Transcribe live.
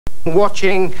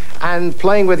watching and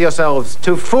playing with yourselves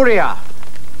to Fúria.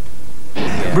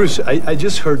 Bruce, I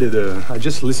just heard it. I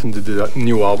just listened to the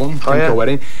new album,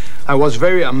 yeah. I was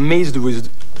very amazed with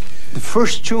the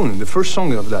first tune, the first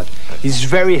song of that. It's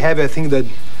very heavy. I think that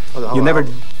you never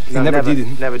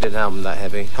did an album that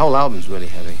heavy. The whole album's really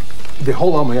heavy. The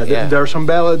whole album, yeah. There are some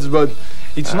ballads, but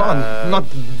it's not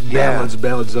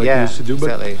ballads like you used to do.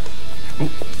 Exactly. But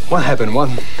what happened?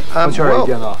 What's your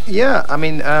idea now? Yeah, I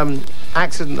mean,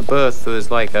 Accident at Birth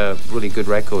was like a really good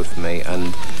record for me,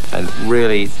 and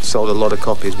really sold a lot of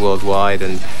copies worldwide,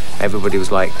 and everybody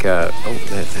was like, oh,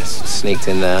 that's sneaked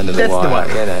in there under the wire,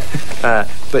 you know.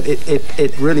 But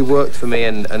it really worked for me,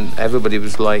 and everybody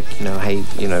was like, you know, hey,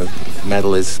 you know,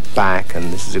 metal is back,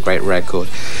 and this is a great record.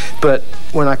 But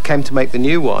when I came to make the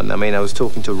new one, I mean, I was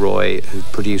talking to Roy, who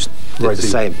produced the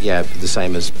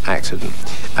same as Accident,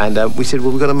 and we said,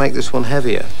 well, we've got to make this one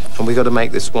heavier, and we've got to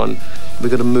make this one,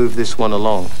 we've got to move this one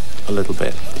along a little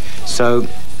bit. So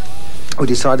we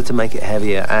decided to make it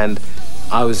heavier, and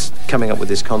I was coming up with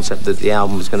this concept that the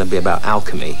album was going to be about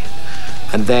alchemy,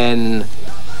 and then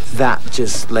that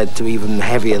just led to even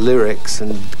heavier lyrics,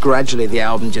 and gradually the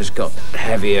album just got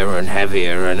heavier and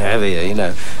heavier and heavier, you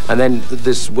know. And then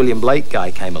this William Blake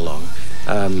guy came along,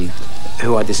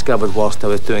 who I discovered whilst I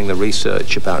was doing the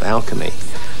research about alchemy,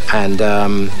 and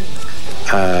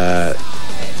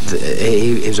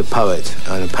he was a poet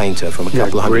and a painter from a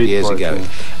couple of hundred years ago,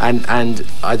 and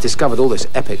I discovered all this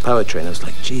epic poetry, and I was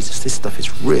like, Jesus, this stuff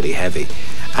is really heavy,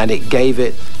 and it gave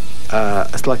it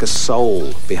it's like a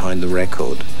soul behind the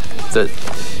record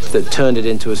that turned it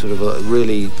into a sort of a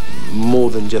really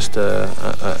more than just a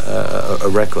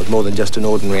record, more than just an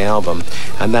ordinary album,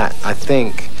 and that, I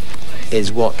think,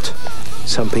 is what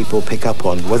some people pick up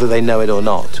on, whether they know it or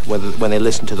not, when they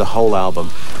listen to the whole album.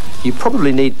 You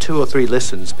probably need 2 or 3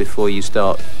 listens before you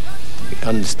start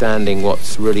understanding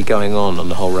what's really going on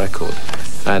the whole record.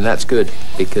 And that's good,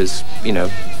 because, you know,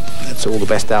 that's all the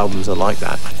best albums are like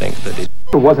that, I think.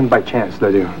 It wasn't by chance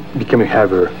that you became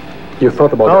heavier. You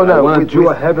thought about I want to do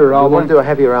a heavier album. We want to do a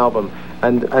heavier album.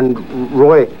 And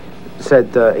Roy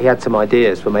said he had some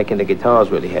ideas for making the guitars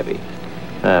really heavy.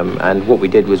 And what we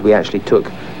did was we actually took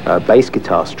bass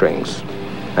guitar strings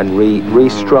and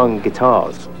restrung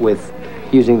guitars with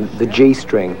using the G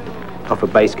string of a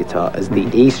bass guitar as the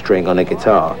E string on a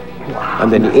guitar, and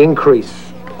then you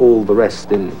increase all the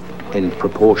rest in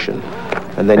proportion.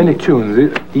 And then you tune a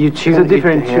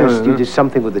different tune. You do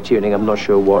something with the tuning. I'm not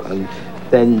sure what, and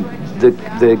then the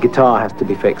guitar has to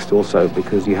be fixed also,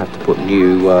 because you have to put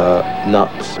new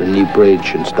nuts and new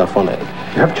bridge and stuff on it.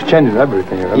 You have to change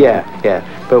everything. Right? Yeah.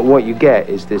 But what you get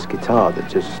is this guitar that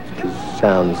just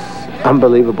sounds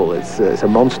unbelievable. It's a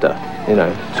monster, you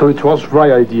know. So it was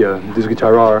Roy's idea, this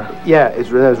guitar. Yeah, it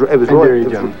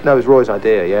was Roy's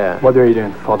idea. Yeah. What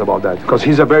Adrian thought about that? Because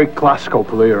he's a very classical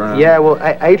player. Yeah. Well,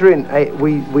 Adrian,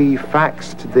 we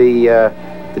faxed the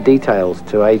details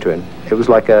to Adrian. It was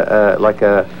like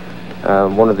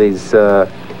one of these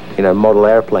you know, model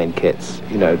airplane kits,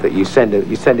 you know, that you send him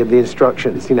the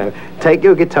instructions, you know, take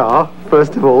your guitar,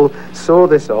 first of all, saw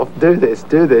this off, do this,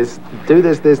 this, and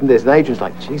this. And Adrian's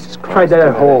like, Jesus Christ. Try that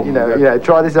at home. You know,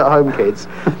 try this at home, kids.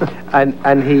 and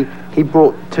he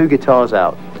brought 2 guitars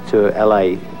out to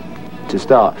LA to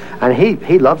start, and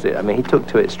he loves it. I mean, he took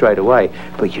to it straight away.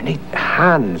 But you need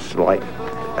hands, like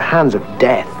hands of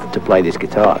death, to play this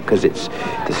guitar, because it's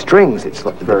the strings. It's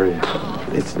like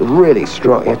it's really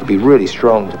strong. You have to be really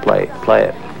strong to play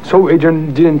it. So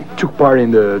Adrian didn't take part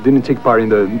in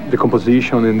the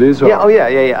composition in this? Or yeah. Oh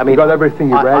yeah. I mean, you got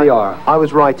everything ready? I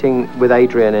was writing with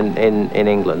Adrian in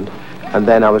England, and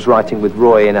then I was writing with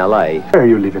Roy in LA. Where are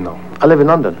you living now? I live in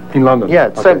London. In London?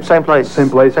 Yeah, okay. Same place. Same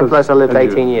place. Same place I lived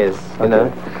 18 years. You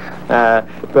know,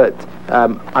 but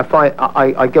I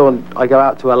go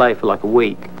out to LA for like a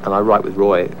week, and I write with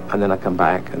Roy, and then I come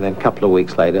back, and then a couple of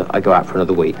weeks later I go out for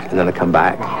another week, and then I come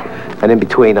back, and in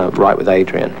between I write with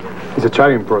Adrian. It's a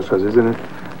tiring process, isn't it?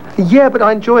 Yeah, but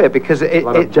I enjoy it because a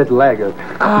lot of jet lag.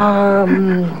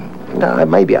 No,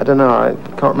 maybe, I don't know, I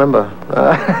can't remember.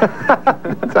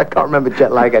 I can't remember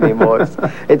jet lag anymore.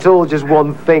 It's all just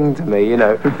one thing to me, you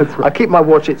know. Right. I keep my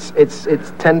watch, it's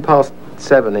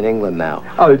 7:10 in England now.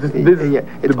 Oh,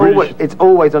 it's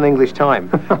always on English time.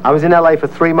 I was in LA for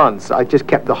 3 months. I just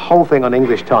kept the whole thing on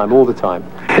English time all the time.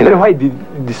 And why did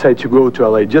you decide to go to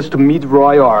LA? Just to meet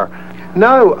Roy, or?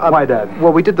 No. Why that?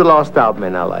 Well, we did the last album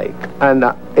in LA, and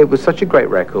it was such a great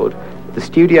record. The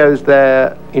studios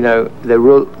there, you know, they're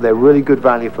really good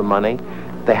value for money.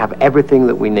 They have everything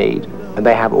that we need, and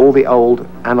they have all the old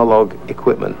analog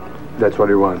equipment. That's what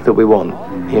we want. That we want,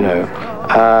 you know.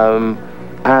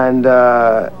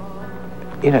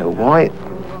 You know,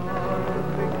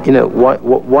 you know,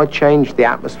 why change the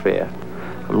atmosphere?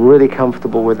 I'm really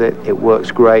comfortable with it. It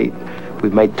works great.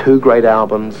 We've made 2 great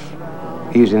albums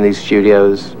using these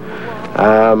studios.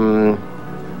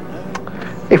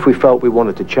 If we felt we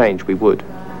wanted to change, we would.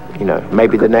 You know,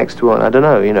 maybe the next one, I don't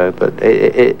know, you know, but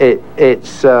it's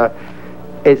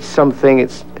something,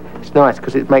 it's nice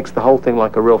because it makes the whole thing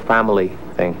like a real family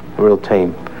thing, a real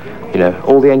team. You know,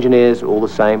 all the engineers, all the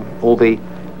same,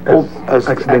 as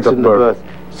accident of birth.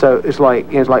 So it's like,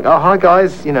 you know, it's like, oh, hi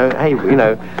guys, you know, hey, you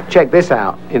know, check this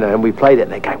out, you know, and we played it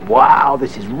and they go, wow,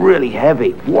 this is really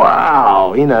heavy,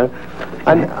 wow, you know,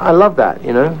 and I love that,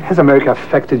 you know. Has America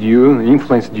affected you,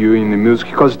 influenced you in the music?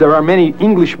 Because there are many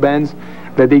English bands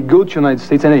that they go to United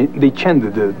States and they change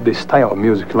the style of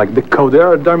music, like the code. There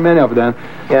are many of them.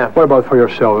 Yeah. What about for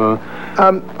yourself?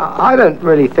 I don't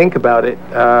really think about it,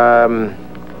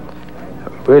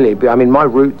 really. I mean, my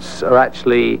roots are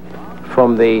actually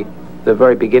from the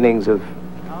very beginnings of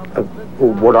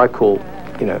what I call,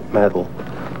 you know, metal.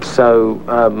 So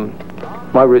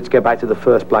my roots go back to the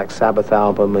first Black Sabbath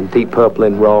album and Deep Purple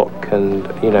in rock, and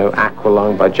you know,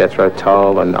 Aqualung by Jethro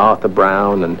Tull and Arthur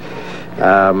Brown, and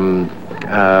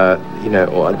you know,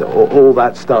 all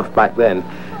that stuff back then.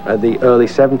 The early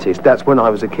 70s. That's when I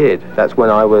was a kid. That's when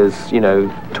I was, you know,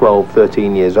 12,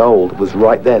 13 years old. It was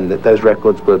right then that those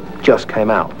records just came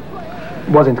out.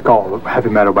 Wasn't called heavy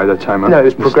metal by that time. No, it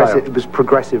was progressive. Style. It was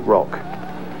progressive rock.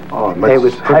 Oh, it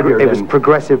was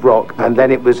progressive rock, and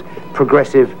then it was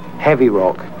progressive heavy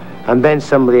rock, and then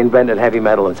somebody invented heavy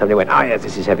metal, and somebody went, "Oh yeah,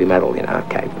 this is heavy metal." You know,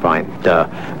 okay, fine, duh.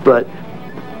 But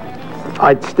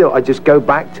I just go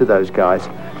back to those guys,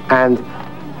 and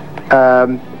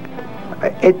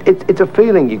it's a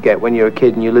feeling you get when you're a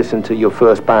kid and you listen to your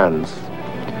first bands,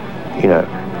 you know.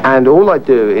 And all I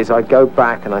do is I go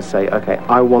back and I say, okay,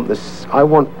 I want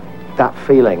that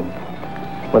feeling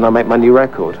when I make my new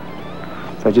record.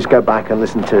 So I just go back and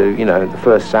listen to, you know, the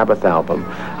first Sabbath album,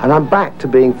 and I'm back to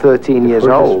being 13 years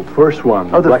old. First one.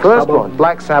 Oh, the first one,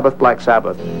 Black Sabbath, Black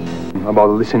Sabbath. About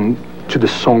listening to the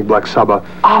song Black Sabbath.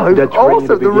 Oh, it was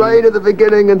awesome, the rain at the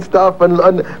beginning and stuff, and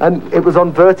it was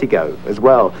on Vertigo as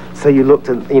well. So you looked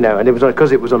at, you know, and it was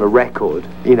because it was on a record,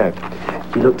 you know,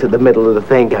 you looked at the middle of the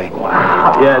thing going,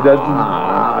 wow,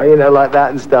 yeah, you know, like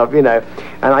that and stuff, you know.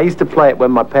 And I used to play it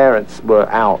when my parents were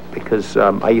out, because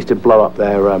I used to blow up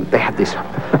their, they had this,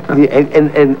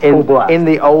 in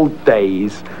the old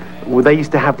days, they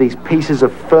used to have these pieces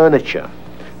of furniture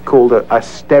called a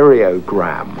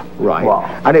stereogram, right? Wow.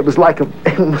 And it was like a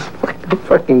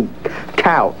fucking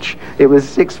couch. It was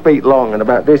 6 feet long and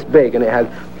about this big, and it had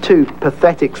 2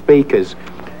 pathetic speakers,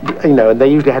 you know, and they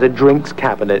usually had a drinks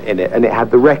cabinet in it, and it had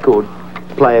the record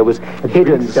player was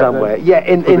hidden somewhere. Yeah,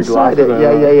 inside it.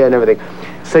 Yeah, and everything.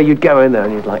 So you'd go in there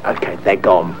and you'd like, okay, they're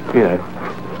gone, you know.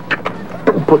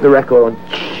 Put the record on,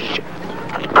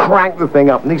 crank the thing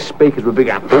up, and these speakers were big.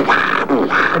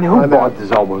 And who bought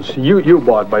these albums? You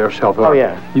bought by yourself? Oh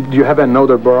yeah. Do you have an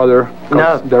older brother?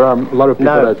 No. There are a lot of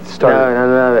people that started.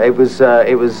 No. It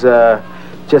was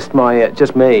just me.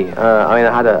 I mean,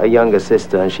 I had a younger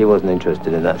sister, and she wasn't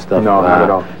interested in that stuff. No, not at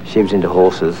all. She was into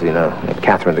horses, you know,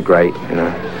 Catherine the Great, you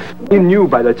know. You knew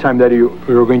by that time that you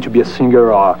were going to be a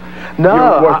singer, or no?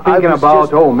 You were thinking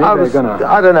about, oh, maybe I'm gonna.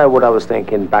 I don't know what I was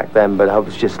thinking back then, but I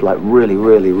was just like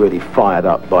really fired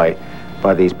up by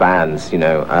these bands, you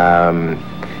know.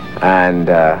 And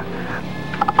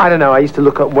I don't know. I used to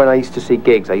look up when I used to see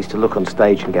gigs. I used to look on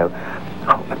stage and go,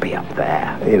 I want to be up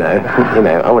there, you know. You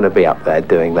know, I want to be up there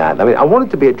doing that. I mean, I wanted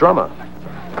to be a drummer,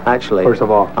 actually. First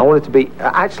of all, I wanted to be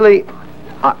actually.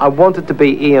 I wanted to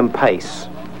be Ian Pace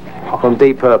from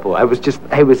Deep Purple. I was just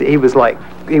he was like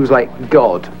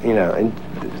God, you know,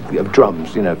 of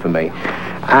drums, you know, for me.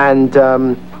 And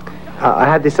I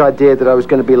had this idea that I was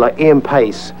going to be like Ian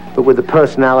Pace, but with the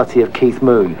personality of Keith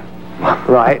Moon.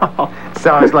 Right, so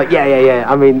I was like, yeah.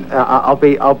 I mean, I'll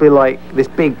be like this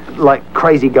big, like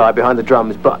crazy guy behind the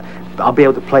drums, but I'll be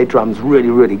able to play drums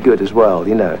really good as well,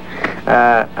 you know.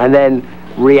 And then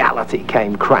reality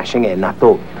came crashing in. I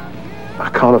thought,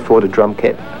 I can't afford a drum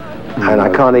kit, and I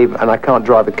can't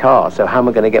drive a car. So how am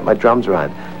I going to get my drums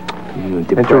around? And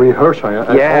to rehearse,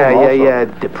 yeah.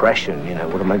 Depression, you know.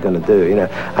 What am I going to do, you know?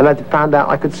 And I found out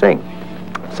I could sing.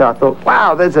 So I thought,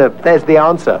 wow, there's the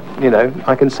answer, you know,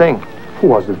 I can sing. Who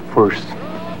was the first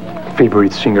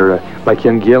favorite singer? Like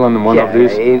Ian Gillan, one of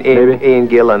these, maybe? Ian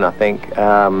Gillan, I think.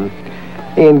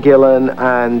 Ian Gillan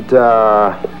and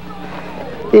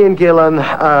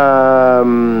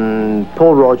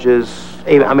Paul Rodgers.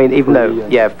 Even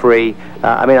though Free.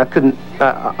 I mean,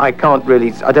 I can't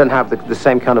really. I don't have the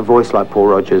same kind of voice like Paul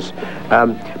Rodgers.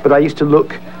 But I used to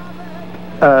look,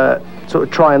 sort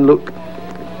of try and look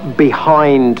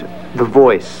behind the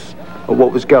voice, or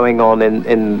what was going on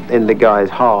in the guy's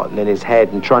heart and in his head,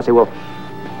 and try and say, well,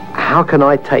 how can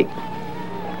I take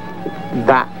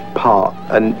that part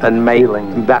and make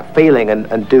that feeling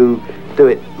and do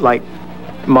it like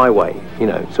my way, you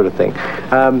know, sort of thing.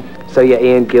 So yeah,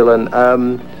 Ian Gillan,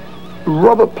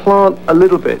 Robert Plant a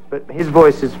little bit, but his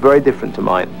voice is very different to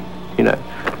mine, you know.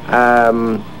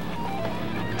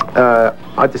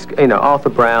 I just, you know, Arthur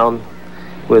Brown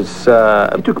was...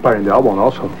 he took part in the album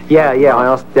also. Yeah, I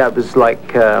asked, that was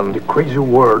like... the crazy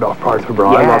world of Arthur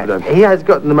Brown, yeah, I love that. He has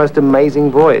got the most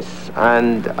amazing voice,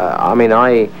 and I mean,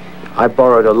 I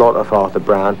borrowed a lot of Arthur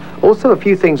Brown. Also a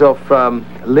few things off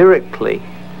lyrically,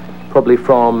 probably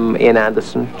from Ian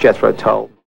Anderson, Jethro Tull.